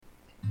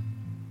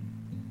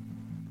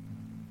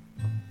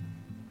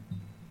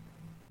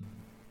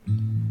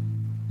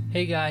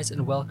Hey guys,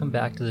 and welcome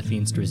back to the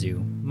Feenstra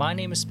Zoo. My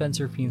name is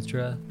Spencer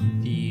Feenstra,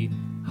 the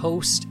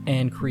host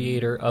and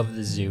creator of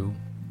the zoo.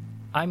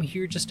 I'm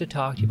here just to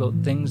talk to you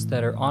about things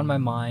that are on my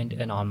mind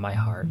and on my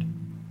heart.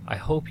 I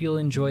hope you'll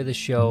enjoy the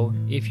show.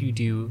 If you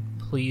do,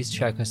 please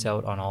check us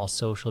out on all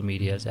social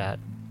medias at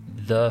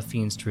the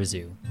Feenstra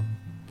Zoo.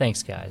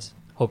 Thanks guys.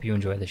 Hope you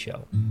enjoy the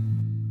show.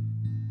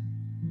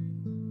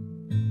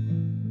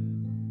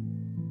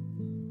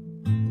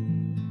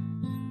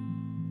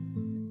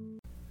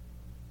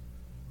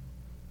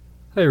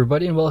 Hi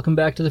everybody, and welcome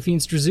back to the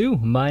Feenstra Zoo.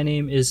 My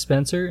name is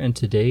Spencer, and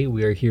today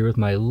we are here with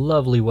my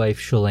lovely wife,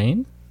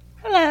 Shalane.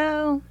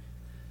 Hello.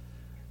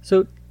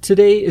 So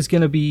today is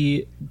going to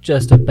be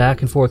just a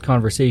back and forth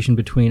conversation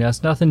between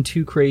us. Nothing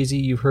too crazy,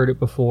 you've heard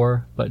it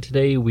before, but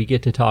today we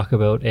get to talk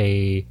about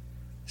a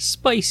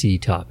spicy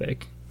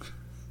topic.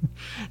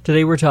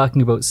 Today we're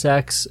talking about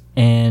sex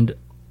and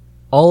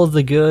all of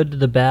the good,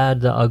 the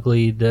bad, the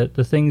ugly,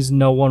 the things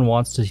no one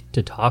wants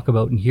to talk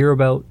about and hear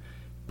about.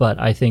 But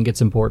I think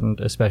it's important,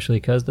 especially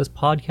because this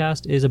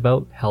podcast is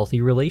about healthy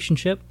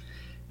relationship,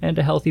 and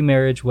a healthy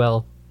marriage,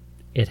 well,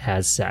 it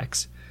has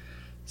sex.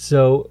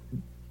 So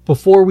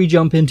before we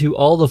jump into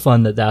all the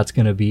fun that's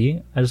going to be,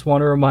 I just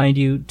want to remind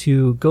you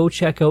to go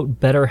check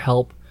out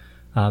BetterHelp.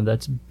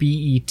 That's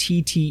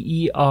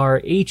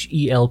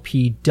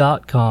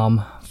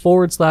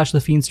BetterHelp.com/the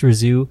Feenstra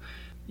Zoo.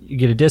 You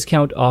get a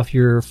discount off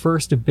your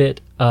first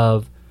bit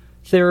of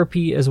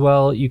therapy as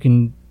well. You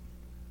can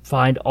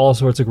find all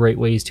sorts of great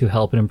ways to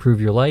help and improve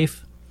your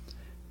life,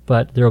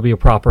 but there will be a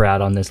proper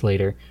ad on this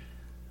later.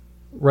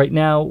 Right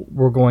now,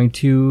 we're going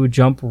to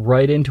jump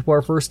right into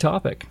our first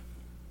topic.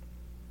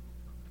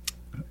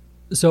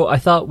 So I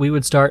thought we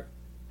would start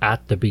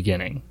at the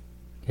beginning.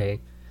 Okay,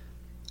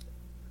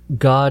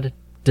 God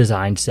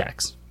designed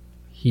sex.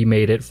 He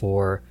made it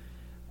for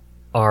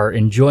our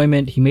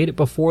enjoyment. He made it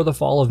before the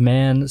fall of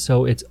man,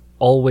 so it's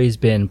always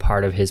been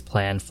part of his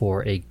plan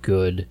for a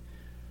good,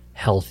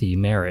 healthy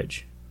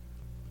marriage.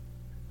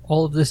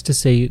 All of this to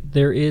say,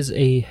 there is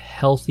a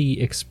healthy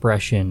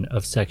expression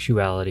of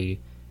sexuality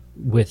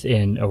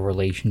within a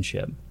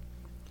relationship.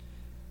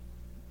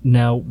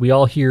 Now, we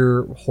all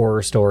hear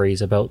horror stories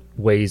about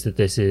ways that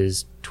this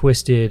is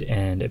twisted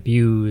and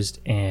abused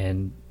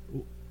and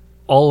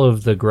all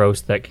of the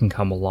gross that can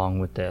come along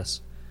with this.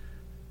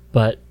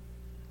 But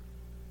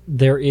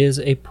there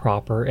is a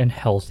proper and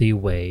healthy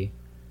way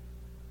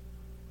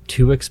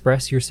to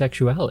express your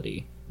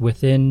sexuality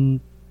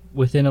within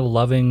a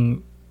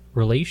loving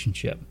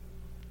relationship.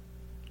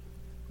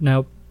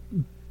 Now,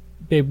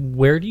 babe,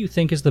 where do you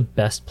think is the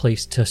best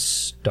place to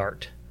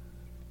start?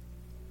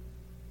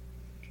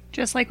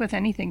 Just like with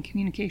anything,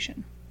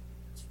 communication.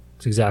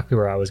 That's exactly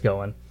where I was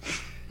going.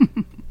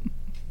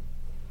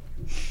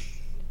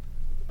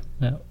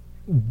 Now,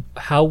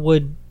 how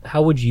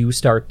would you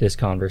start this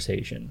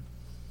conversation?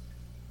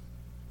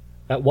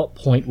 At what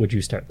point would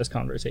you start this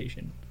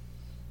conversation?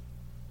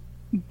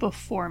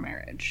 Before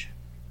marriage.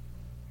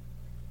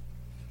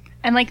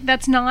 And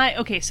that's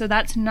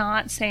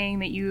not saying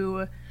that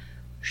you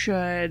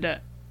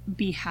should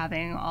be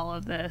having all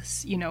of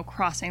this,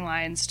 crossing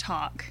lines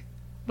talk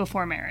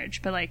before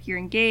marriage. But you're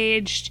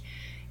engaged,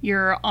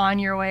 you're on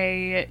your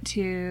way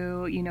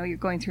to, you're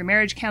going through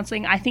marriage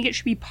counseling. I think it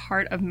should be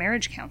part of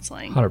marriage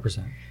counseling.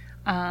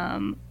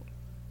 100%.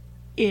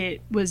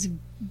 It was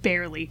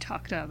barely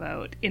talked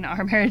about in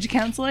our marriage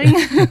counseling.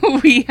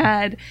 We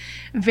had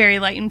very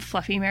light and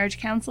fluffy marriage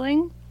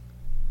counseling.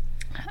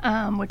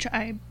 Which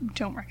I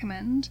don't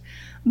recommend,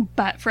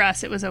 but for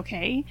us it was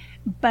okay.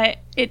 But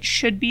it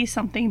should be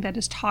something that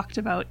is talked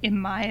about, in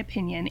my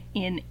opinion,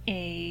 in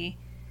a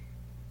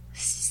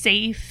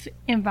safe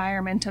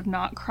environment of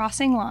not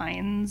crossing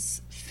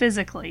lines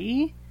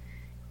physically.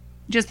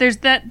 Just there's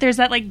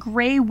that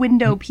gray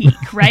window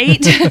peak,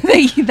 right?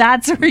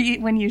 That's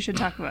when you should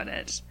talk about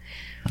it.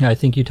 I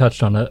think you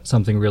touched on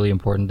something really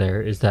important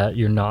there, is that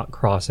you're not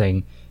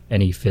crossing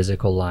any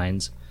physical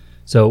lines.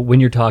 So when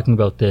you're talking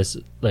about this,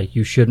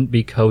 you shouldn't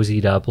be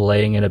cozied up,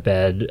 laying in a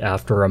bed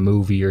after a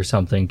movie or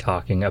something,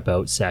 talking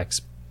about sex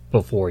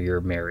before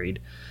you're married.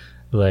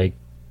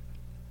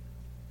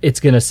 It's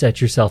going to set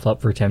yourself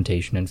up for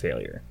temptation and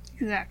failure.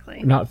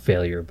 Exactly. Not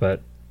failure,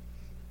 but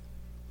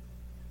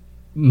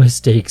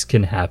mistakes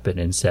can happen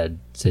in said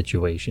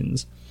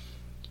situations.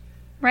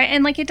 Right,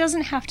 and it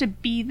doesn't have to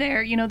be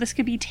there. This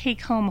could be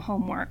take-home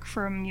homework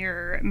from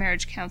your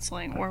marriage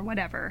counseling or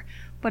whatever.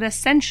 But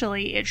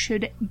essentially, it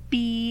should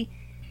be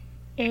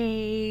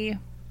a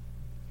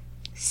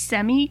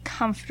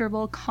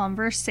semi-comfortable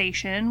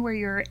conversation where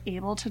you're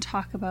able to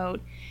talk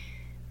about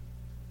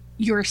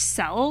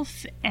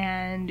yourself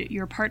and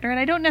your partner. And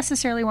I don't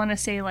necessarily want to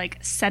say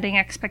setting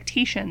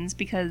expectations,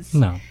 because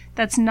no,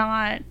 that's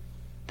not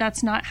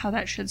how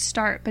that should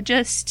start. But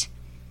just,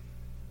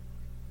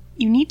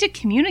 you need to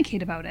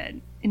communicate about it.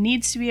 It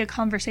needs to be a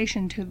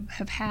conversation to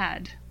have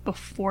had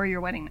before your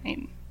wedding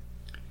night.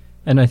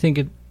 And I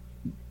think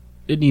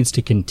it needs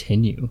to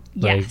continue.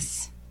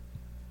 Yes.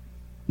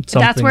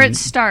 That's where it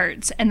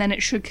starts, and then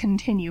it should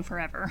continue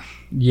forever.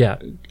 Yeah,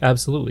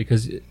 absolutely.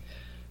 Because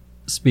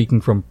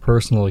speaking from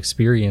personal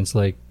experience,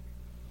 like,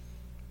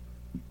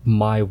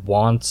 my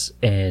wants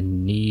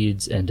and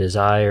needs and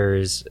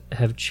desires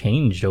have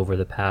changed over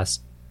the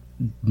past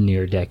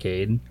near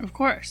decade. Of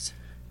course.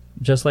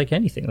 Just like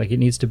anything. Like, it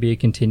needs to be a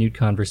continued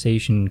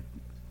conversation.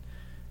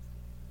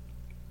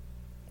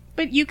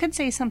 But you could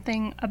say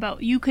something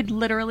about, you could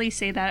literally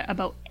say that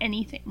about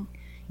anything.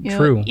 You know,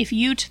 True. if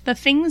you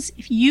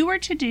were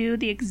to do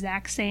the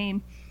exact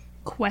same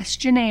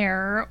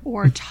questionnaire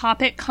or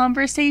topic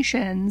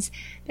conversations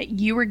that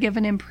you were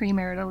given in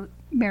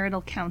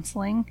marital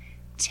counseling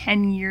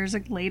 10 years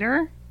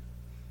later,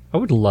 I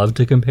would love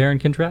to compare and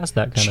contrast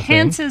that kind of thing.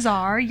 Chances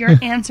are your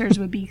answers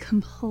would be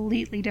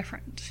completely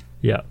different.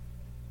 Yeah.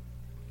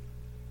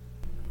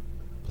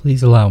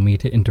 Please allow me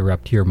to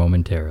interrupt here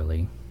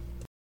momentarily.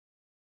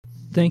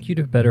 Thank you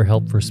to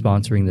BetterHelp for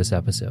sponsoring this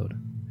episode.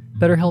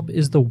 BetterHelp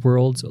is the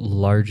world's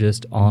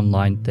largest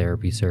online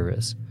therapy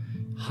service,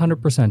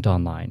 100%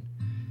 online.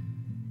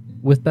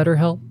 With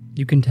BetterHelp,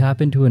 you can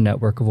tap into a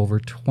network of over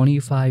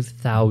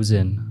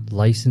 25,000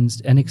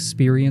 licensed and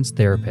experienced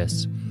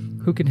therapists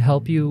who can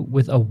help you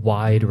with a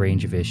wide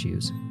range of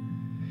issues.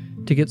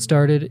 To get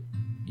started,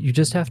 you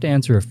just have to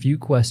answer a few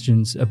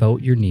questions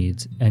about your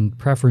needs and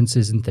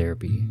preferences in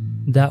therapy.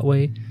 That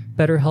way,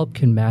 BetterHelp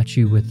can match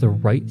you with the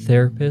right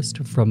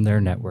therapist from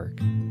their network.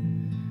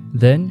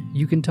 Then,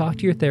 you can talk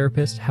to your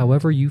therapist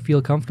however you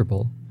feel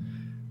comfortable,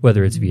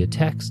 whether it's via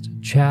text,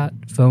 chat,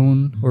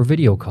 phone, or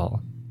video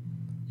call.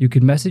 You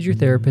can message your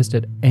therapist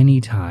at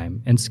any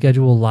time and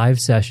schedule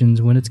live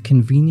sessions when it's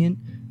convenient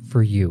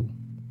for you.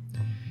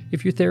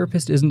 If your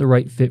therapist isn't the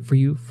right fit for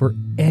you for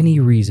any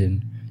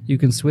reason, you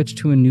can switch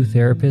to a new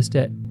therapist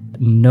at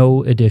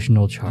no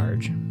additional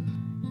charge.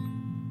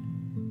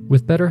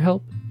 With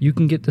BetterHelp, you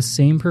can get the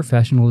same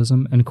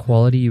professionalism and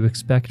quality you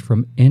expect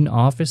from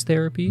in-office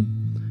therapy,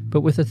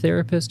 but with a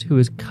therapist who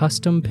is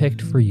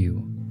custom-picked for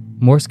you.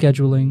 More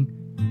scheduling,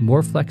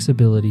 more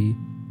flexibility,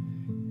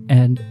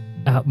 and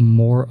at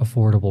more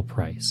affordable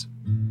price.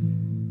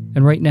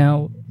 And right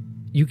now,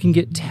 you can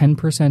get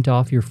 10%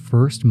 off your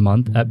first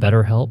month at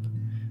BetterHelp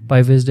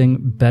by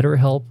visiting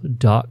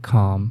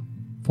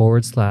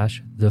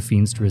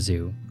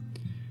betterhelp.com/thefinstrezu.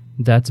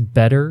 That's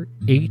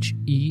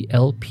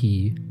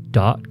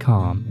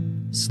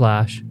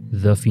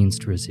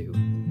betterhelp.com/thefinstrezu.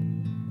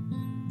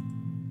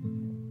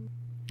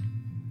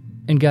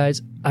 And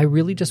guys, I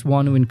really just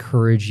want to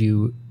encourage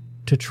you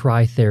to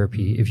try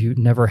therapy if you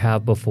never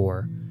have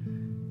before,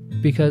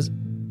 because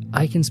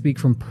I can speak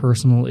from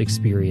personal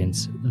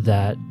experience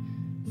that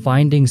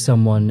finding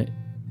someone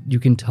you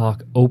can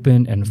talk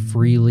open and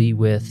freely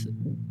with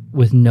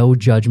no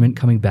judgment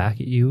coming back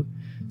at you,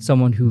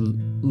 someone who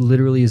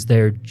literally is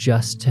there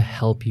just to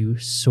help you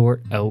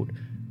sort out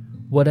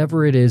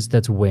whatever it is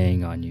that's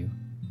weighing on you.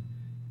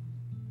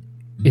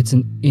 It's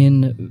an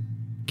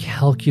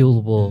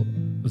incalculable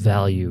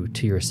value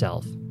to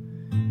yourself.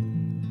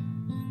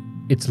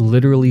 It's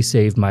literally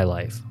saved my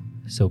life.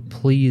 So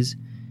please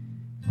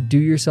do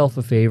yourself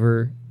a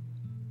favor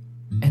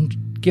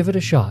and give it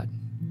a shot.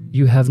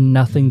 You have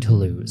nothing to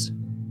lose.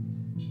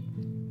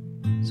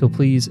 So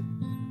please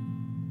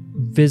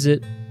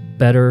visit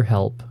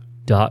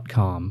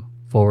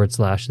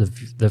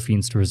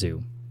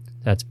betterhelp.com/thefinstrezu.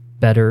 That's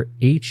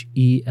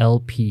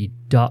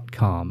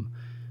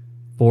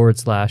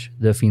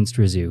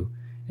betterhelp.com/thefinstrezu,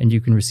 and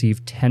you can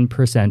receive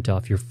 10%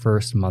 off your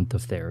first month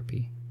of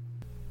therapy.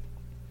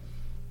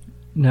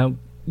 Now,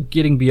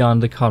 getting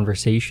beyond the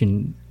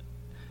conversation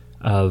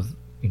of,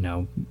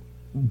 not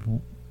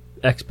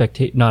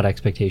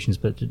expectations,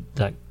 but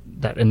that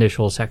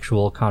initial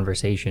sexual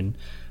conversation,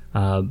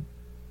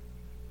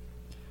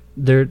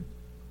 there's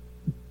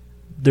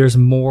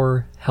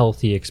more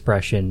healthy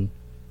expression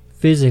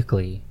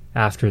physically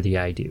after the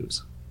I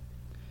do's.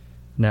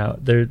 Now,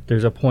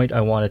 there's a point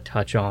I want to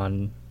touch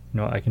on.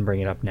 I can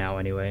bring it up now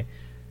anyway.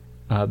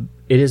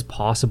 It is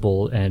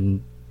possible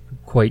and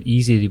quite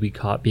easy to be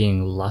caught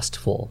being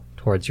lustful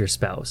towards your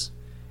spouse,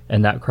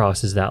 and that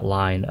crosses that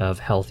line of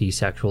healthy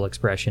sexual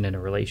expression in a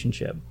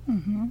relationship.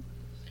 Mm-hmm.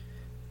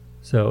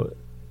 So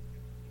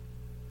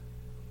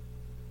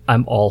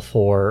I'm all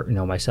for,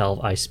 myself,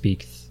 I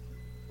speak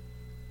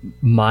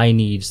my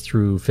needs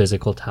through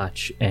physical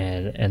touch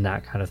and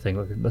that kind of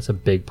thing. That's a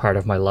big part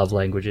of my love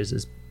languages,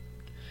 is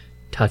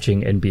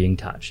touching and being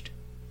touched.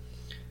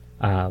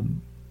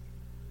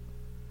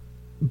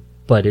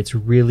 But it's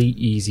really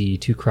easy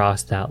to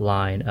cross that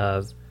line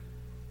of,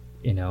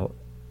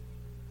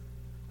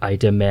 I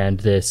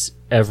demand this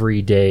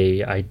every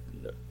day. I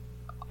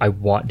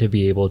want to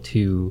be able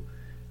to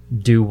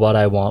do what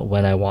I want,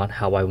 when I want,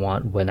 how I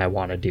want, when I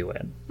want to do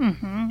it.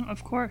 Mm-hmm,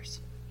 of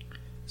course.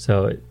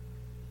 So,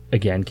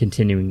 again,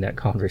 continuing that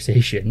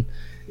conversation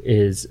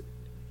is,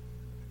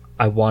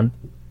 I've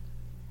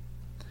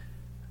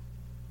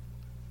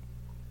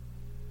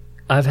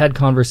had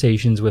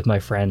conversations with my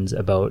friends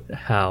about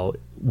how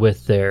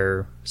with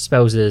their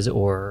spouses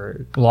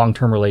or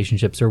long-term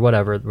relationships or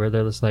whatever, where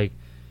they're just like,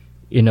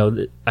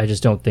 I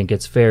just don't think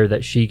it's fair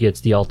that she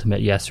gets the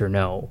ultimate yes or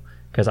no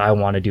because I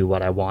want to do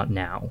what I want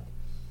now.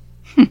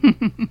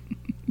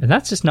 And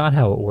that's just not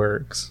how it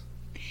works.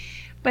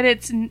 But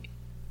it's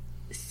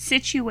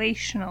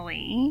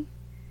situationally,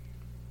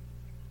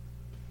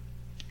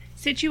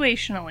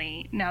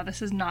 now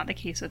this is not the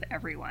case with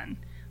everyone,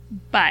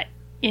 but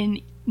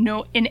in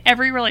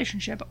every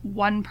relationship,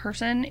 one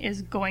person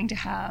is going to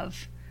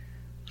have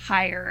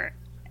higher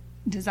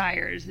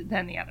desires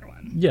than the other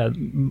one. Yeah,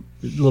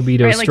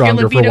 libido is right?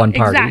 stronger for one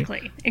party.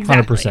 Exactly.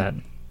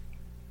 100%.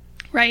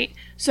 Right?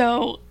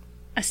 So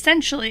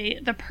essentially,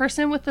 the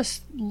person with the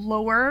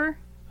slower,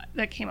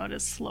 that came out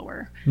as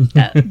slower,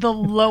 the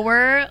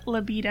lower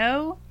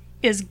libido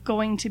is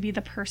going to be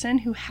the person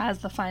who has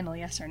the final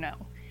yes or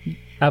no.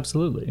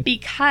 Absolutely.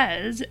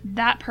 Because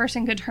that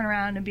person could turn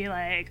around and be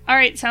like, all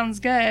right,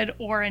 sounds good,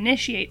 or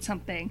initiate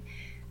something.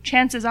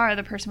 Chances are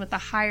the person with the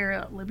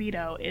higher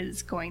libido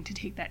is going to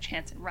take that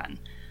chance and run.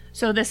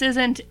 So this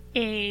isn't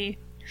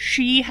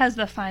she has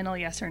the final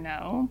yes or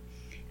no,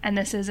 and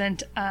this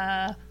isn't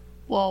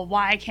well,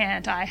 why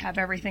can't I have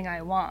everything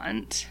I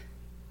want?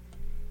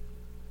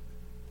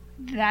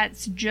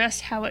 That's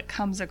just how it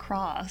comes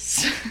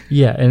across.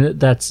 Yeah, and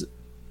it's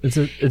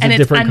a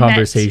different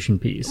conversation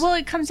piece. Well,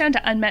 it comes down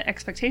to unmet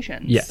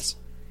expectations. Yes.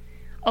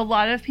 A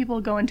lot of people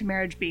go into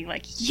marriage being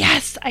like,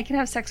 yes, I can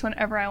have sex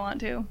whenever I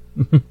want to. ...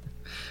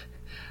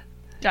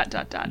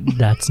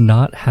 That's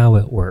not how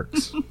it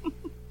works.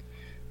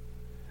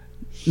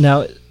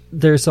 Now,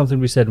 there's something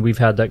we said, we've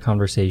had that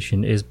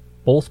conversation, is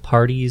both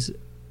parties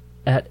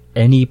at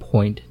any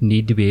point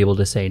need to be able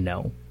to say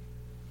no.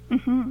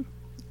 Mm-hmm.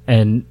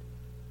 And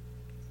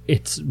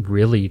it's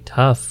really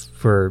tough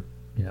for,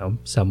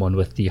 someone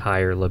with the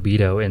higher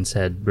libido in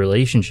said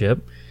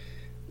relationship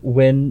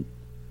when,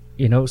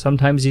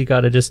 sometimes you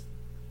got to just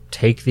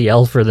take the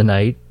L for the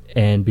night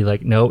and be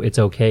like, no, it's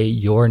okay.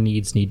 Your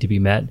needs need to be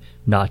met,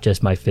 not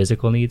just my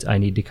physical needs. I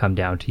need to come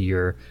down to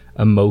your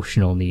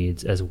emotional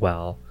needs as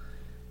well.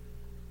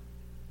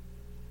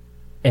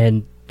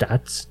 And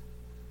that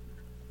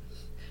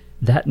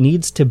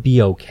needs to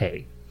be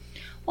okay.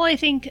 Well, I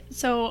think,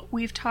 so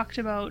we've talked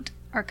about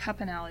our cup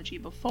analogy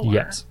before.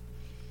 Yes.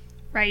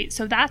 Right?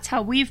 So that's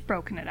how we've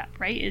broken it up,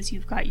 right? Is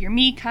you've got your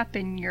me cup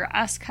and your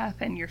us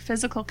cup and your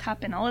physical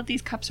cup, and all of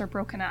these cups are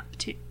broken up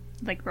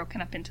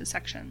into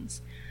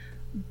sections.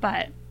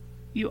 But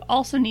you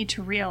also need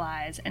to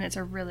realize, and it's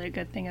a really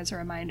good thing as a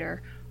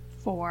reminder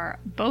for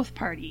both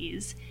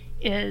parties,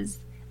 is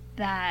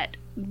that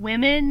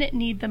women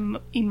need the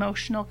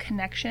emotional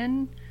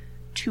connection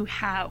to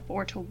have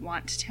or to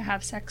want to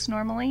have sex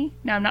normally.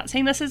 Now, I'm not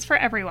saying this is for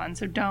everyone,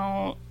 so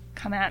don't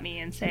come at me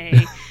and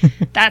say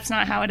that's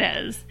not how it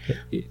is.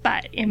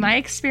 But in my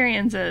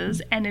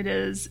experiences, and it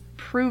is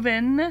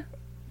proven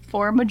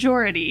for a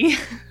majority,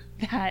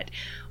 that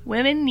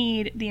women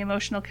need the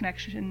emotional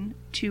connection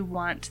to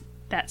want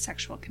that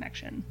sexual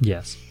connection.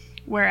 Yes.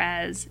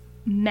 Whereas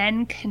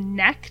men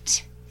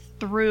connect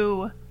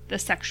through the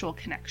sexual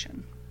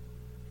connection.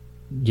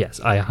 Yes,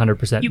 I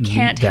 100% You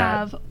can't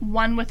have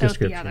one without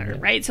the other, yeah.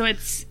 right? So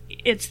it's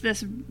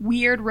this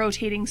weird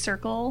rotating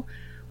circle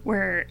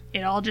where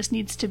it all just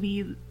needs to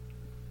be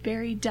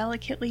very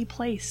delicately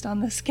placed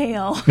on the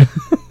scale.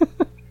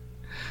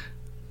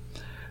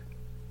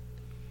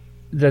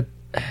 That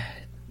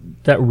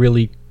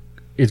really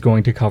is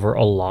going to cover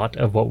a lot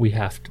of what we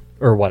have to,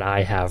 or what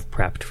I have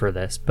prepped for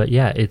this. But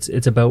yeah,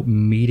 it's about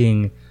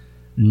meeting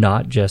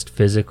not just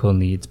physical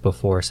needs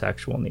before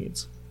sexual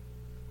needs.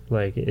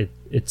 Like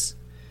it's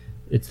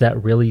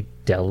that really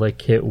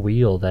delicate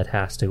wheel that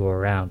has to go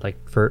around. Like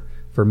for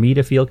me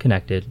to feel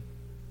connected,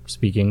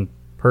 speaking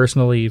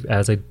personally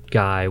as a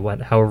guy,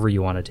 however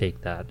you want to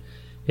take that,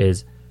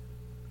 is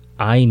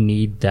I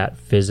need that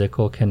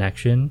physical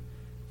connection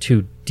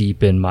to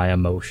deepen my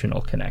emotional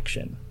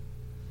connection.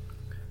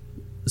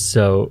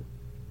 So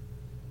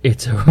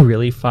it's a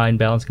really fine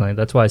balancing line.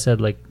 That's why I said,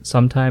 like,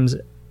 sometimes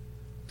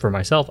for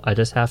myself, I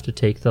just have to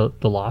take the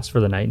loss for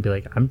the night and be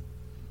like,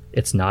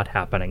 it's not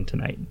happening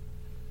tonight.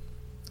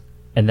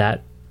 And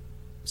that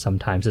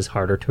sometimes is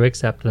harder to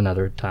accept than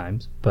other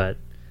times, but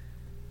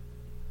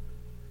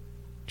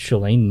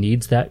Shalane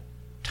needs that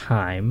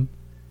time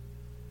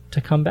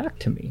to come back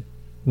to me.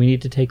 We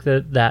need to take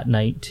that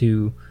night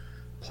to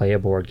play a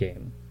board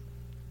game,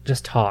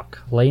 just talk,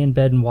 lay in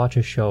bed and watch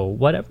a show,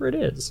 whatever it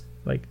is.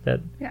 Like that.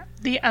 Yeah.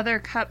 The other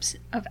cups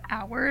of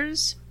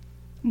ours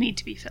need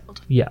to be filled.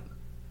 Yeah.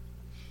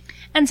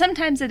 And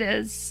sometimes it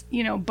is,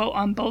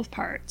 on both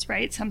parts,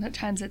 right?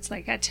 Sometimes it's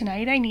like,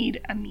 tonight I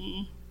need a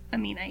me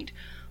night.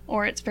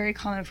 Or it's very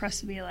common for us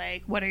to be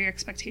like, what are your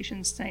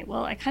expectations tonight?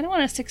 Well, I kind of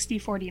want a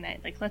 60-40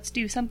 night. Like, let's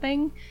do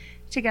something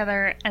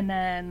together and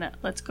then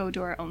let's go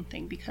do our own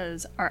thing,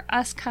 because our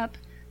us cup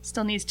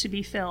still needs to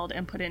be filled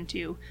and put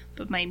into,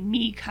 but my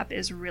me cup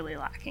is really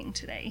lacking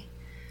today.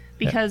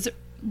 Because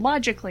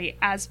logically,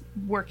 as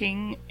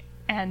working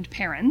and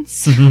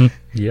parents,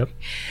 yep,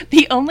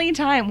 the only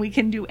time we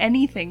can do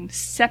anything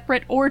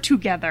separate or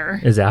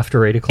together is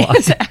after 8 o'clock.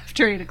 Is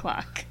after 8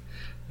 o'clock.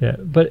 Yeah,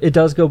 but it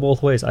does go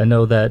both ways. I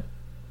know that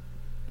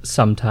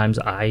sometimes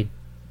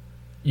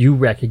you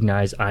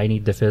recognize I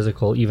need the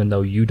physical even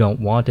though you don't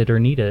want it or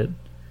need it,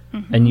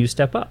 and you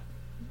step up.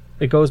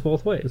 it goes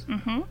both ways.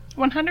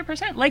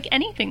 100%. Like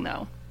anything,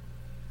 though.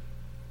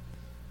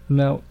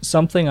 Now,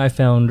 something I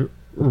found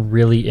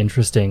really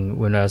interesting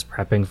when I was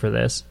prepping for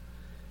this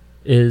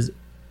is,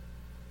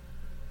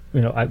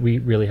 we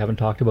really haven't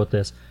talked about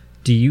this.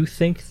 Do you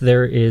think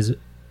there is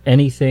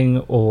anything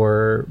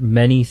or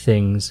many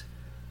things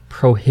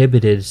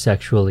prohibited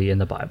sexually in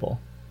the Bible?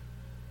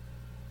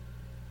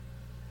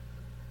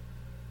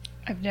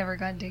 I've never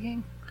gone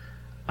digging.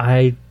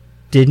 I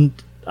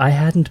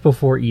hadn't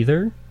before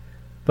either,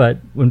 but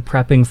when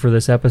prepping for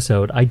this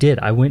episode, I did.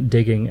 I went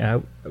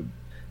digging.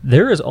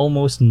 There is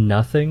almost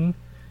nothing,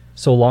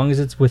 so long as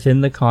it's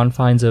within the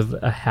confines of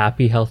a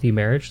happy, healthy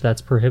marriage,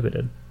 that's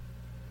prohibited.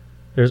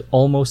 There's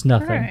almost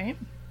nothing. All right.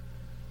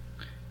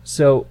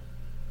 So,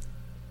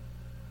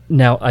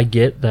 now I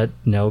get that,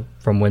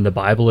 from when the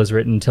Bible is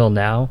written till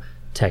now,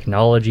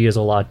 technology is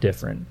a lot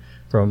different.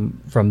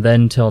 From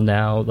then till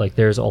now, like,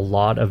 there's a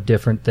lot of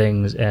different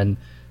things, and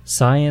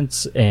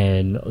science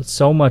and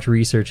so much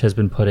research has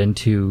been put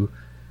into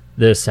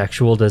the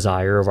sexual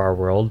desire of our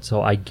world.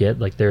 So I get,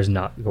 like, there's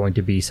not going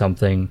to be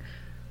something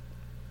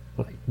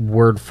like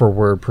word for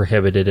word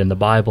prohibited in the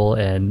Bible.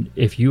 And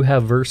if you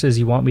have verses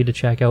you want me to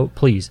check out,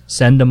 please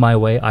send them my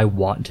way. I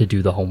want to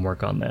do the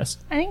homework on this.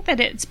 I think that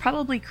it's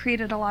probably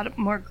created a lot of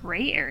more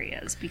gray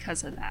areas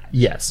because of that.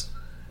 Yes.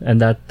 And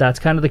that's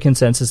kind of the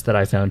consensus that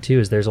I found too,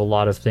 is there's a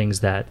lot of things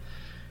that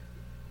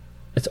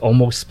it's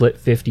almost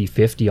split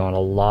 50-50 on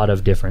a lot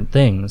of different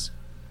things.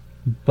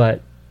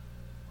 But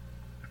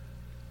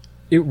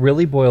it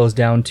really boils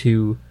down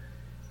to,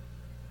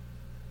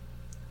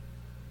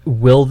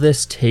 will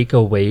this take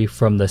away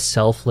from the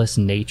selfless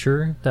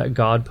nature that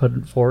God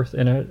put forth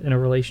in a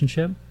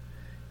relationship?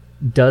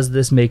 Does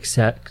this make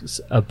sex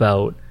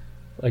about,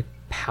 like,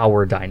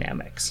 power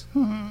dynamics?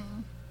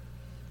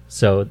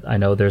 So I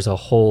know there's a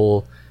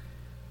whole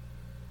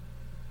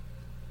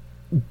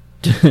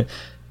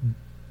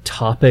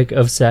topic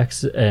of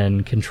sex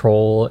and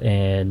control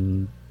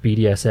and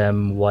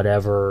BDSM,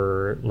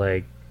 whatever,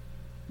 like,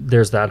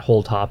 there's that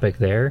whole topic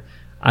there.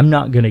 I'm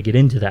not going to get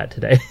into that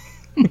today,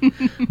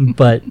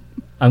 but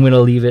I'm going to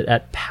leave it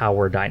at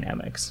power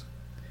dynamics.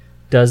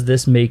 Does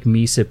this make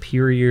me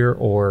superior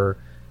or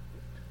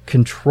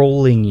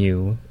controlling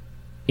you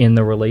in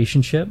the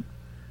relationship?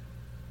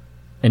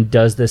 And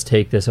does this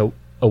take this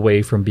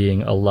away from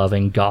being a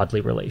loving,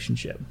 godly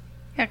relationship?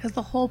 Yeah, because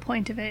the whole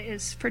point of it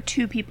is for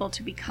two people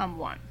to become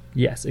one.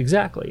 Yes,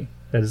 exactly.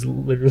 That is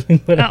literally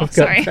what I've got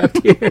sorry.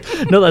 trapped here.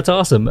 No, that's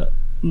awesome.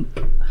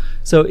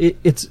 So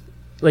it's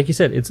like you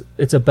said,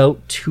 it's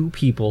about two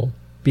people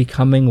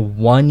becoming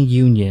one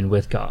union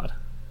with God.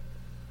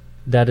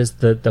 That is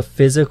the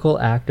physical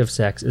act of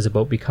sex is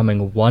about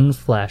becoming one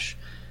flesh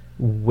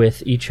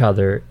with each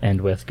other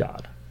and with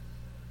God.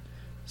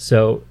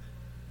 So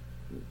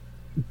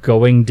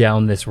going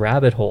down this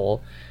rabbit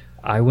hole,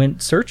 I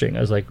went searching.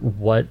 I was like,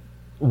 what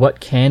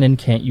can and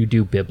can't you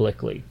do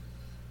biblically?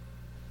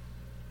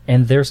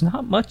 And there's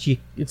not much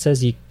it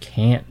says you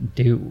can't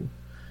do.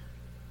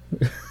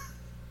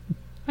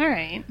 All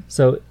right.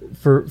 So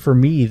for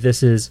me,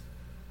 this is,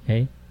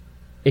 okay,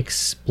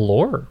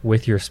 explore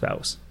with your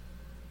spouse.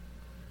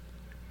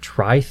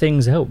 Try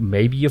things out.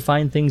 Maybe you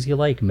find things you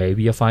like.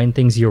 Maybe you find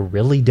things you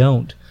really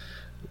don't.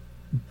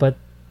 But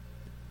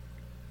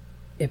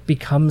it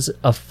becomes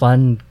a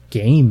fun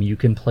game you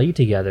can play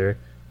together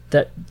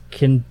that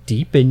can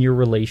deepen your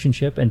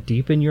relationship and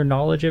deepen your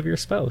knowledge of your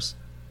spouse.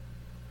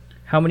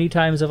 How many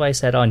times have I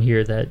said on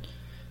here that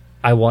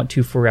I want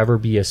to forever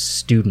be a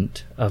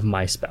student of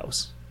my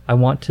spouse? I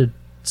want to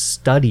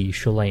study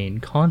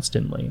Shalane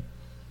constantly.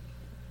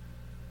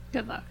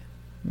 Good luck.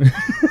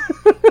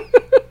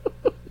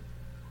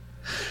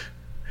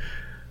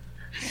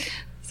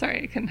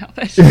 Sorry, I couldn't help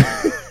it.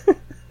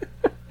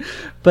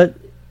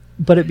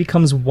 But it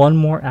becomes one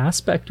more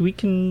aspect we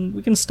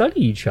can study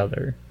each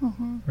other,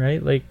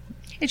 right? Like,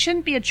 it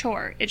shouldn't be a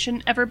chore. It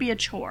shouldn't ever be a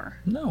chore.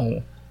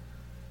 No.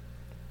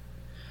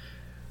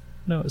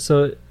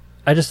 So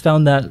I just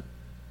found that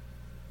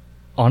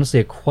honestly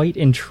a quite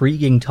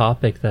intriguing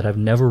topic that I've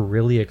never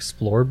really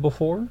explored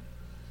before.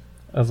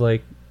 Of,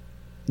 like,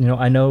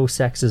 I know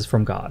sex is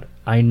from God.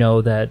 I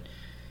know that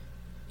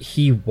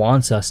He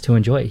wants us to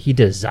enjoy it. He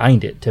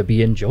designed it to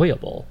be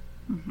enjoyable.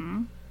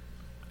 Mm-hmm.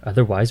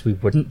 Otherwise, we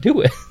wouldn't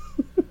do it.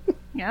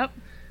 Yep.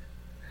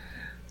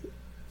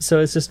 So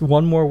it's just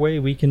one more way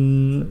we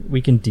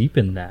can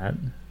deepen that.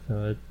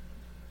 So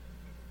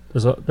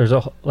there's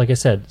a like I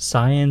said,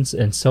 science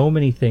and so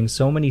many things,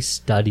 so many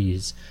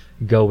studies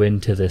go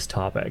into this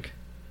topic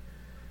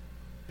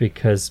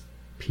because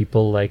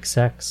people like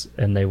sex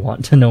and they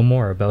want to know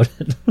more about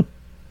it.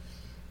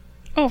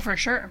 Oh, for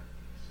sure.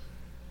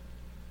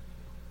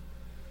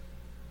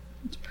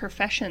 It's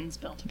professions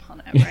built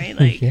upon it, right?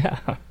 Like, yeah.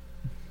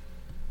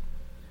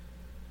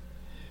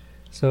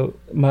 So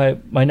my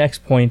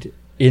next point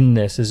in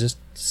this is just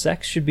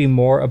sex should be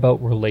more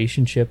about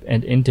relationship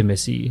and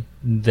intimacy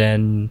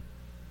than,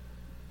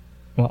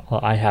 well,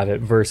 I have it,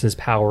 versus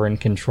power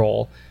and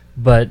control.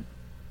 But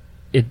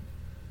it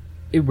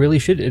really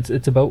should.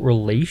 It's about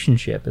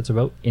relationship. It's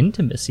about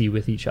intimacy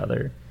with each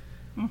other.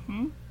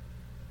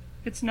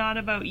 It's not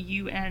about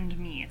you and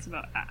me, it's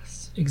about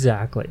us.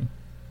 Exactly.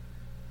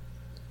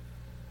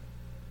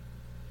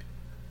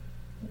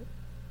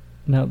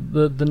 Now,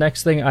 the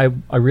next thing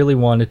I really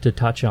wanted to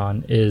touch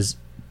on is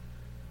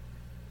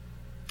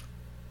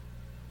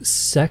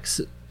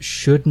sex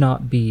should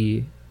not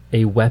be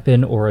a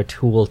weapon or a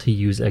tool to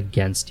use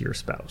against your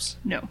spouse.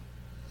 No.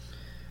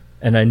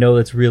 And I know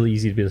that's really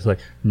easy to be just like,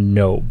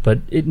 no, but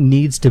it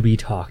needs to be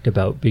talked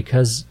about,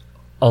 because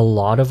a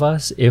lot of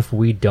us, if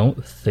we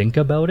don't think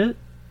about it,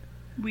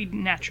 We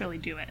naturally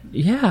do it.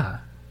 yeah.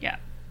 Yeah.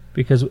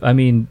 Because, I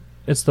mean,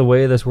 it's the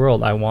way of this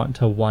world. I want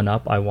to one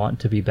up. I want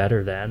to be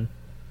better than.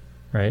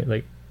 Right?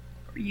 Like,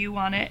 You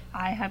want it,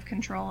 I have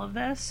control of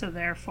this, so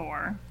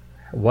therefore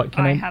what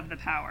can I I have the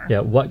power.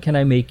 Yeah, what can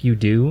I make you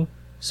do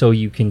so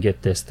you can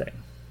get this thing?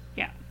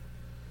 Yeah.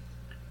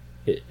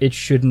 It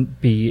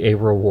shouldn't be a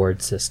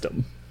reward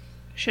system.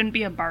 Shouldn't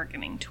be a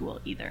bargaining tool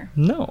either.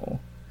 No.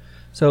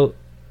 So,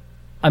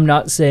 I'm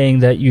not saying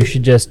that you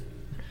should just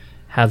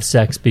have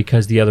sex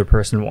because the other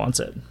person wants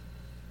it.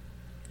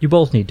 You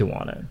both need to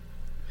want it.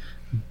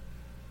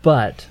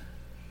 But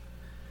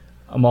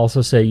I'm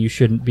also saying you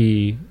shouldn't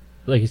be,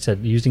 like you said,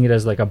 using it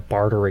as like a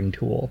bartering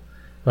tool.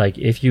 Like,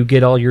 if you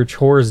get all your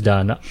chores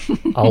done,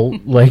 I'll,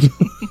 like...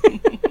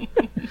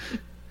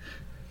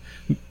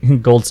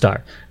 Gold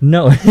star.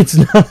 No, it's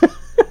not.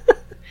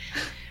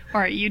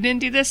 Or you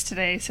didn't do this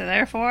today, so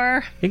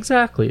therefore...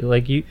 Exactly.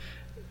 Like,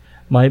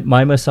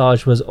 my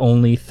massage was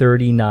only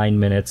 39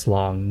 minutes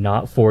long,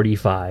 not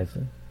 45.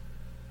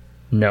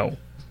 No.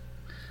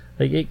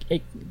 Like,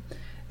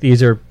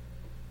 these are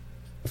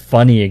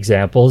funny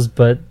examples,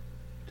 but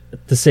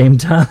at the same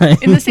time...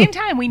 In the same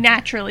time, we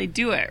naturally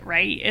do it,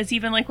 right? It's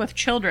even like with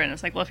children.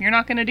 It's like, well, if you're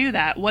not going to do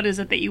that, what is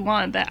it that you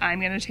want that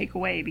I'm going to take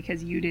away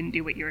because you didn't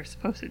do what you were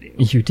supposed to do?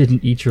 You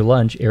didn't eat your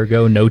lunch,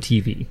 ergo no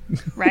TV.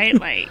 Right?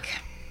 Like,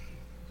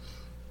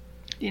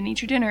 didn't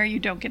eat your dinner, you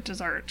don't get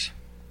dessert.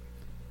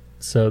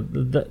 So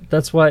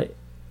that's why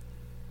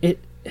it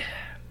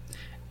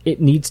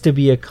needs to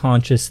be a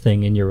conscious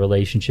thing in your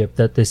relationship,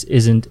 that this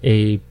isn't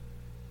a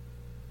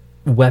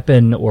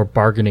weapon or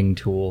bargaining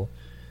tool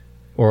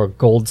or a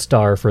gold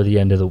star for the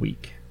end of the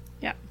week.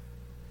 Yeah.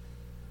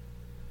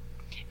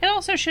 It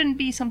also shouldn't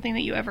be something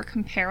that you ever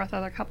compare with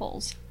other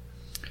couples.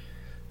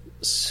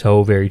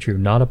 So very true.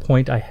 Not a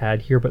point I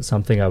had here, but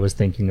something I was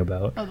thinking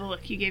about. Oh, the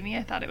look you gave me,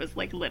 I thought it was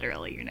like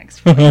literally your next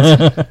point.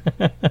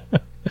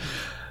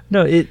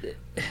 No,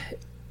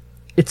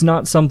 it's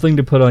not something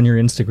to put on your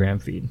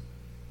Instagram feed,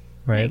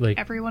 right? Like,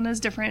 everyone is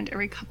different.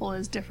 Every couple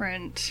is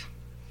different.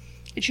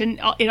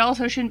 It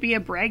also shouldn't be a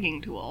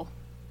bragging tool.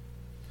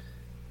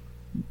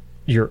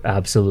 You're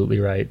absolutely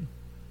right.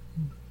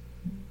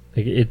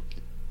 Like,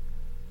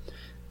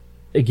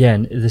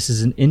 again, this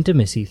is an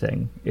intimacy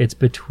thing. It's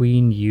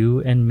between you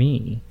and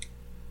me.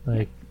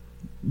 Like,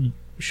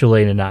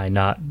 Shalane and I,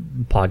 not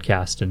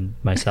podcast and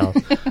myself.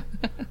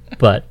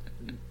 But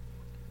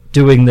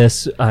doing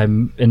this,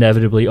 I'm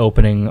inevitably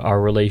opening our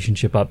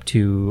relationship up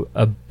to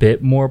a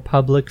bit more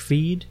public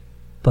feed.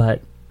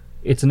 But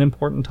it's an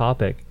important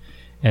topic,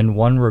 and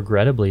one,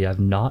 regrettably, I've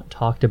not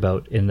talked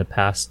about in the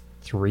past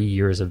 3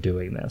 years of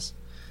doing this.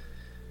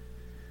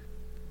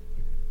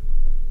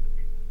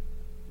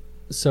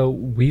 So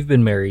we've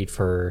been married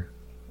for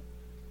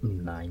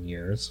 9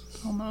 years.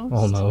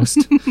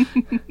 Almost.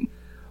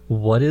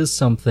 What is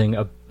something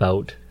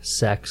about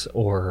sex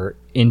or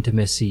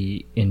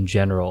intimacy in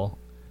general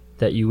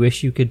that you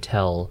wish you could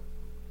tell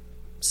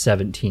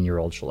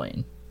 17-year-old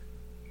Shalane?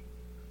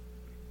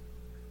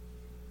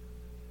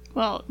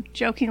 Well,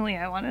 jokingly,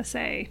 I want to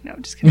say... No,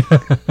 just kidding.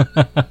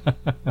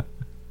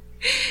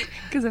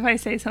 Because if I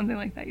say something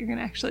like that, you're going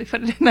to actually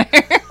put it in there.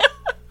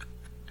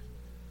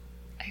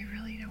 I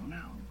really don't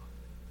know.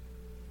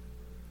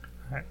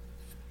 All right.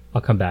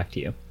 I'll come back to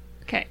you.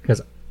 Okay.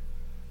 Because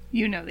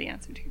you know the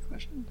answer to your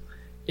question.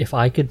 if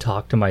I could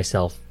talk to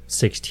myself,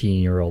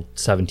 16-year-old,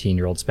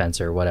 17-year-old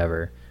Spencer,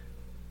 whatever,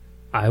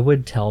 I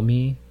would tell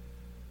me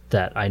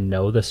that I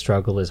know the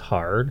struggle is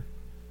hard,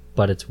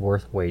 but it's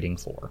worth waiting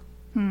for.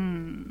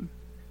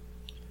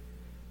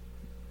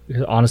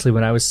 Because honestly,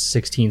 when I was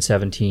 16,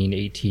 17,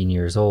 18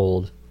 years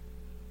old,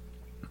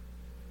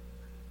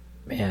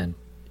 man,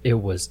 it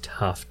was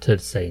tough to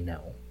say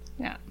no.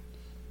 Yeah.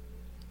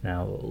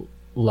 Now,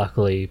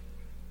 luckily,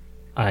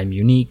 I'm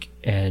unique,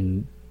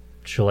 and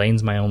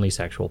Shalane's my only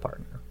sexual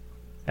partner.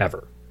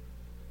 Ever.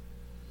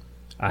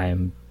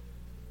 I'm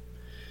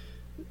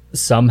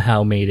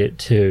somehow made it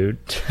to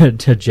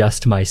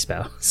just my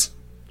spouse.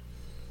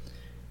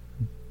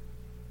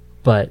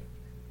 But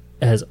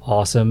as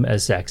awesome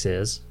as sex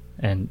is,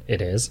 and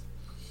it is,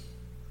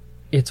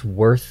 it's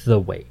worth the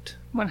wait.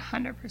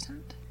 100%.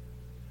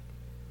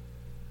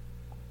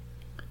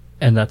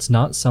 And that's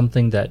not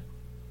something that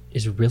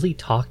is really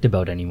talked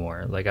about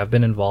anymore. Like, I've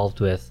been involved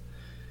with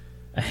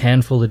a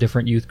handful of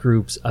different youth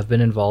groups. I've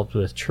been involved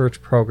with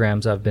church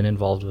programs. I've been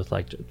involved with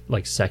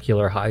like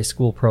secular high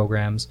school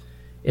programs.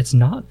 It's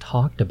not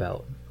talked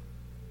about.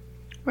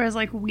 Whereas,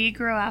 like, we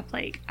grew up,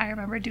 like, I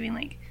remember doing,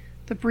 like,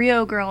 the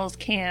Brio Girls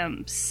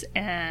camps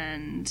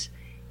and,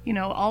 You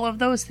know, all of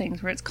those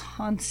things where it's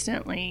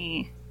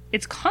constantly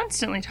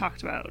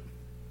talked about.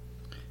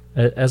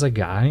 As a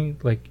guy,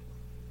 like,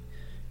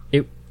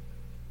 it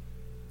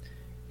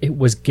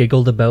was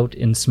giggled about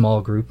in small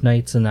group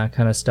nights and that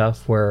kind of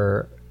stuff,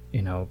 where,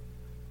 you know,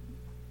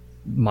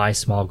 my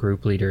small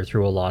group leader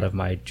through a lot of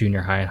my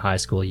junior high and high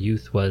school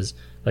youth was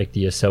like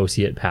the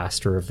associate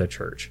pastor of the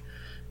church,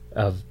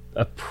 of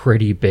a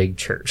pretty big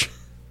church.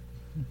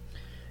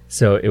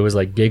 So it was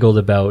like giggled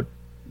about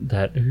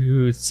that,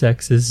 ooh,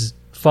 sex is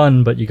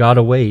fun, but you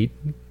gotta wait.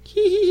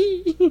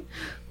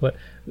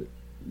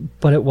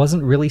 But it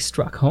wasn't really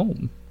struck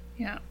home.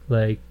 Yeah.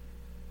 Like,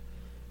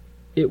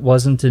 it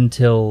wasn't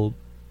until,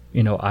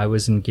 you know, I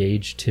was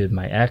engaged to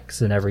my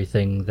ex and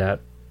everything that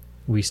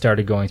we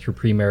started going through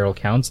premarital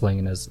counseling,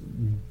 and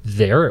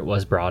it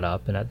was brought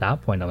up, and at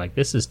that point I'm like,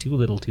 this is too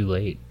little too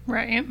late.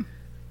 Right.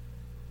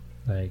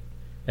 Like,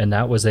 and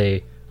that was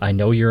I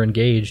know you're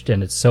engaged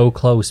and it's so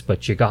close,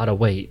 but you gotta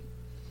wait.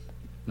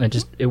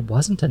 And it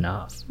wasn't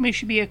enough. We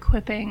should be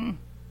equipping.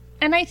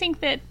 And I think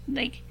that,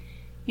 like,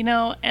 you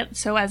know,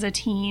 so as a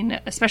teen,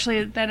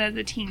 especially then as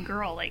a teen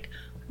girl, like,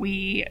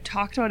 we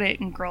talked about it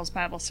in girls'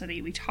 Bible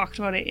study. We talked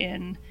about it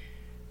in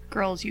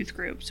girls' youth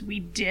groups. We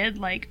did,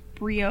 like,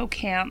 Brio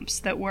camps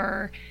that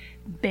were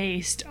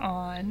based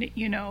on,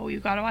 you know, you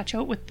got to watch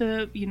out with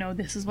the, you know,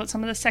 this is what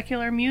some of the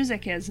secular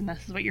music is, and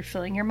this is what you're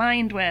filling your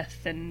mind with,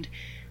 and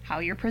how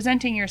you're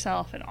presenting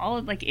yourself, and all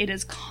of, like, it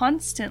is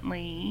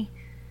constantly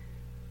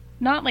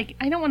not, like,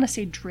 I don't want to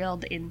say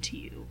drilled into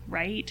you,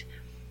 right?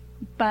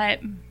 But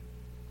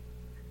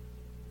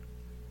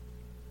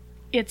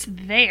it's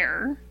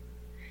there,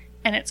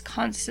 and it's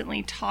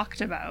constantly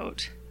talked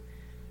about.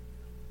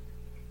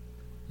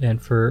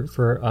 And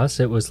for us,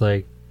 it was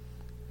like,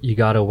 you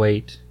gotta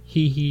wait.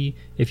 Hee.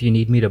 If you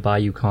need me to buy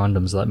you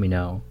condoms, let me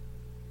know.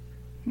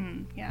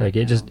 Yeah, like,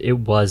 it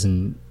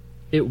wasn't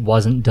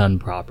done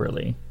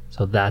properly.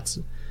 So that's,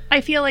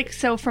 I feel like,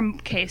 so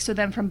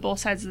then from both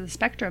sides of the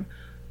spectrum,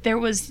 there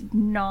was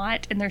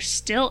not, and there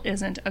still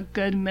isn't, a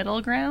good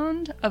middle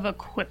ground of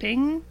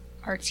equipping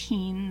our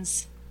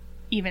teens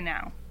even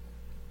now.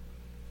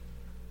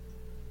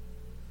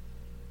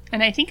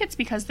 And I think it's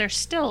because there's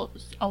still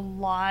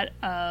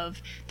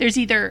there's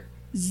either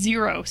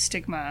zero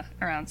stigma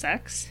around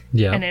sex,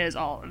 yeah, and it is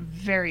all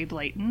very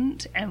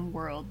blatant and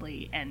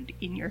worldly and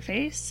in your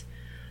face,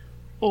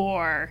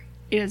 or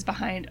it is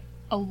behind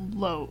a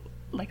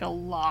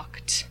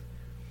locked,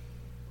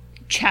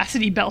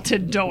 chastity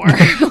belted door.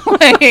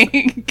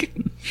 Like,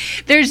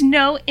 there's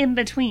no in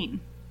between.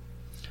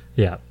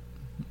 Yeah.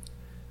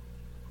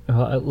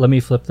 Let me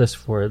flip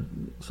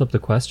the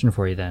question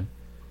for you then.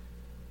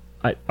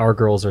 Our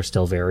girls are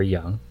still very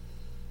young.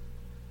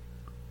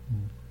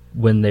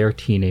 When they're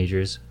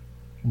teenagers,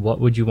 what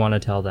would you want to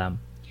tell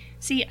them?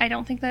 See, I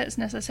don't think that it's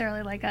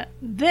necessarily like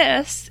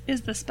this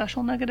is the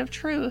special nugget of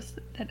truth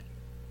that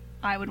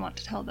I would want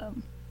to tell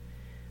them.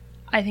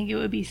 I think it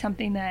would be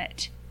something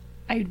that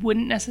I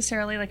wouldn't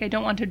necessarily, like, I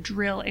don't want to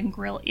drill and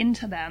grill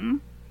into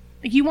them.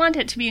 Like, you want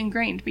it to be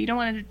ingrained, but you don't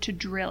want it to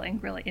drill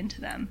and grill it into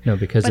them. No,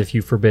 because if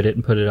you forbid it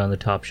and put it on the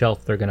top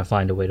shelf, they're going to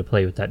find a way to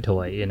play with that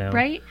toy, you know?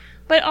 Right?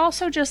 But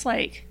also just,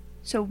 like,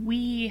 so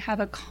we have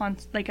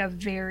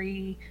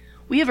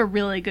we have a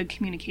really good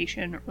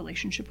communication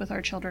relationship with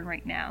our children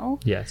right now.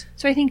 Yes.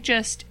 So I think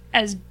just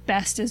as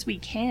best as we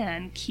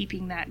can,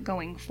 keeping that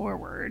going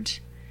forward,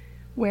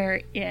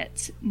 where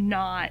it's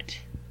not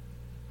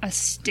a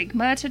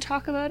stigma to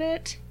talk about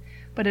it,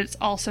 but it's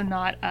also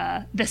not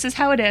this is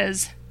how it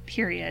is,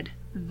 period,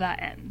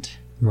 the end.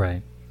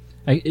 Right.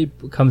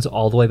 It comes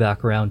all the way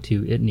back around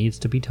to, it needs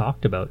to be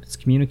talked about. It's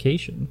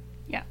communication.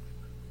 Yeah.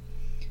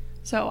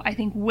 So I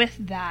think with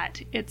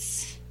that,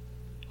 it's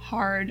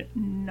hard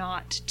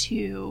not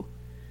to,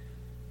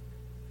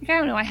 like, I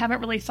don't know, I haven't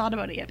really thought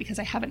about it yet because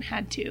I haven't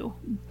had to,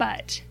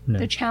 but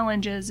the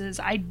challenge is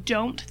I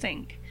don't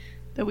think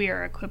that we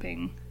are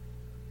equipping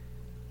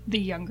the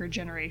younger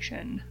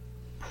generation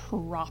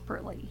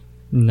properly.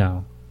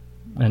 No.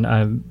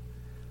 And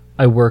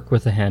I work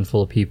with a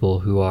handful of people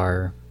who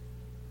are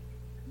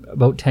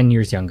about 10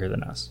 years younger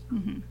than us.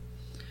 Mm-hmm.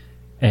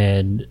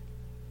 And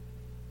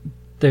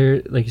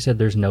there, like you said,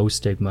 there's no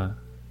stigma.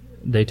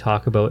 They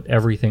talk about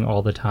everything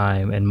all the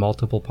time, and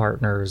multiple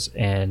partners,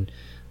 and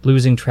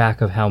losing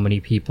track of how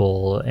many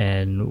people,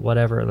 and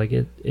whatever. Like,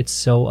 it's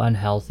so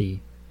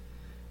unhealthy.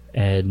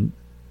 And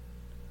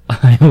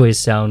I always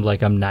sound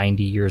like I'm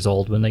 90 years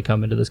old when they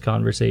come into this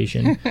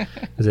conversation.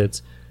 Because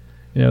it's,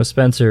 you know,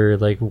 Spencer,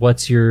 like,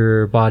 what's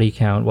your body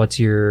count? What's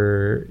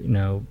your, you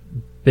know,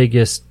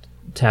 biggest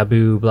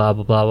taboo, blah,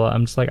 blah, blah, blah.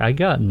 I'm just like, I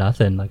got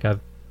nothing. Like,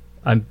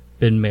 I've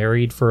been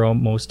married for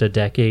almost a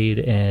decade,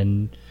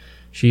 and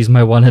she's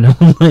my one and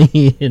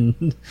only.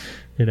 And,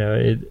 you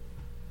know,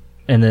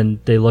 and then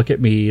they look at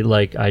me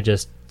like I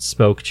just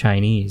spoke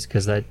Chinese,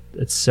 because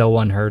it's so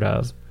unheard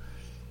of.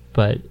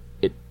 But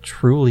it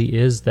truly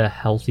is the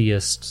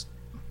healthiest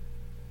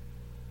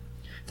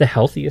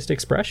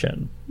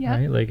expression. Yeah.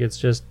 Right? Like, it's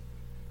just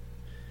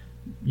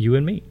you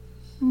and me.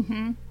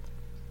 Mm-hmm.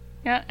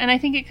 Yeah, and I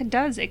think it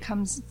does. It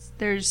comes,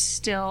 there's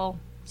still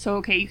So,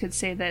 okay, you could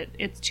say that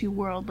it's too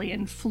worldly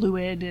and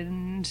fluid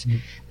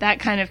and that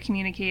kind of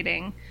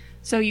communicating.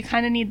 So you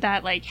kind of need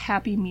that, like,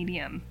 happy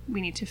medium. We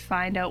need to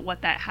find out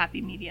what that happy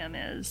medium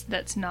is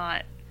that's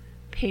not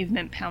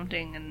pavement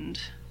pounding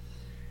and...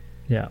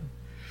 Yeah.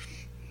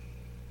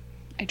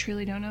 I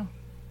truly don't know.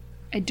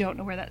 I don't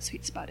know where that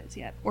sweet spot is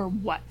yet, or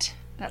what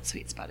that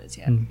sweet spot is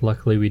yet. And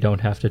luckily, we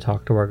don't have to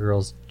talk to our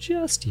girls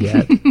just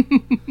yet.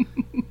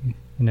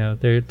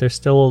 They're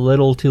still a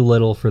little too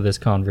little for this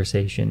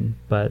conversation,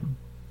 but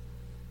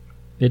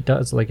it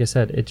does, like I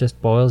said, it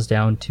just boils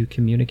down to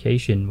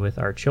communication with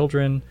our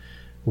children,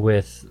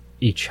 with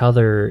each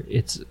other.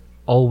 It's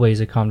always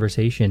a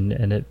conversation,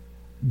 and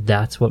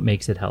that's what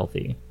makes it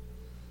healthy.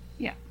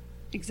 Yeah,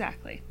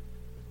 exactly.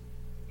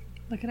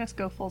 Look at us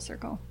go full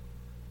circle.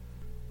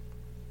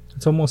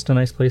 It's almost a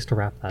nice place to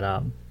wrap that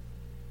up.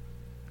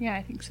 Yeah,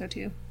 I think so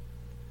too.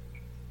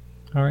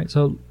 All right,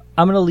 so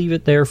I'm going to leave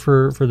it there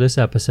for this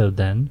episode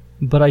then,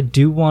 but I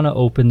do want to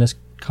open this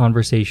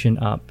conversation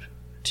up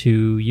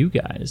to you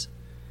guys.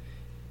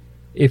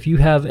 If you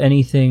have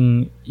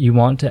anything you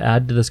want to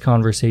add to this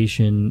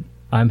conversation,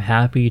 I'm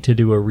happy to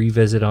do a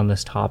revisit on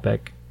this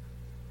topic,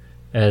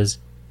 as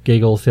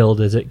giggle-filled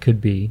as it could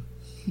be,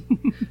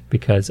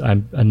 because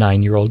I'm a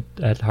 9-year-old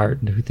at heart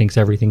who thinks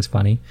everything's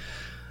funny.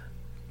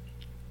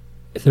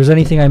 If there's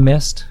anything I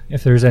missed,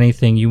 if there's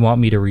anything you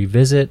want me to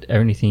revisit, or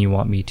anything you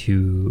want me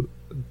to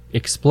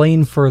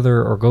explain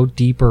further or go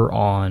deeper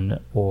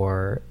on,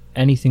 or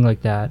anything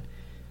like that,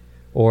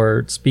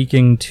 or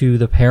speaking to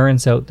the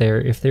parents out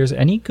there, if there's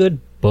any good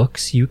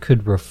books you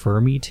could refer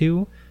me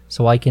to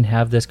so I can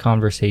have this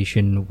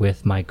conversation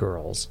with my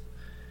girls.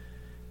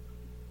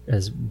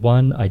 As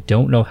one, I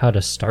don't know how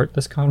to start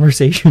this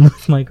conversation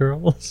with my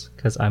girls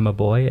because I'm a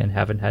boy and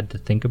haven't had to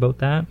think about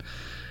that.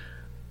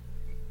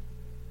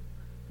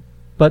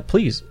 But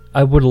please,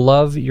 I would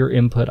love your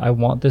input. I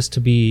want this to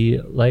be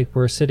like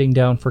we're sitting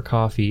down for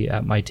coffee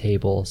at my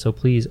table. So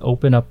please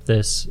open up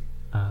this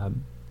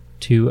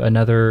to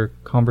another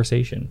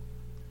conversation.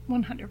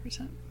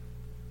 100%.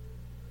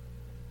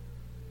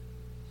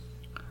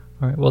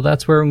 All right, well,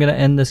 that's where I'm going to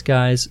end this,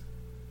 guys.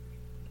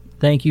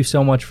 Thank you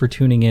so much for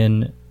tuning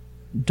in.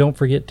 Don't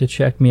forget to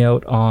check me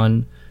out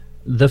on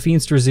The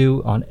Feenstra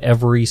Zoo on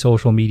every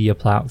social media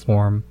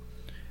platform.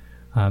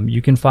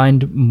 You can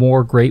find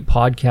more great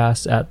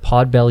podcasts at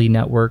Podbelly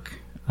Network.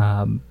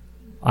 I'm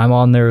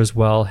on there as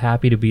well.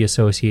 Happy to be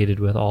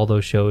associated with all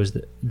those shows.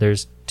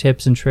 There's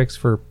tips and tricks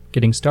for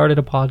getting started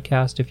a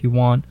podcast if you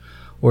want,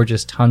 or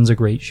just tons of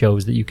great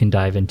shows that you can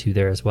dive into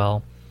there as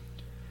well.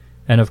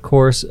 And of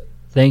course,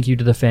 thank you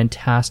to the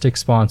fantastic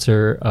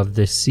sponsor of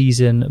this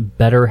season,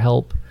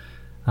 BetterHelp.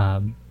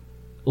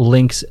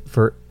 Links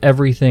for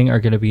everything are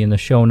going to be in the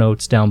show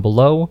notes down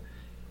below.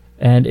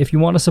 And if you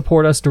want to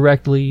support us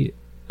directly,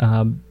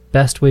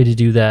 best way to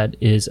do that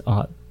is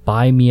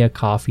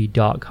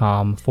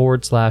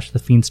buymeacoffee.com/The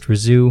Feenstra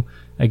Zoo.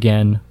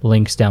 Again,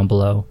 links down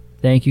below.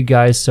 Thank you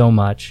guys so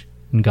much,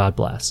 and God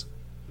bless.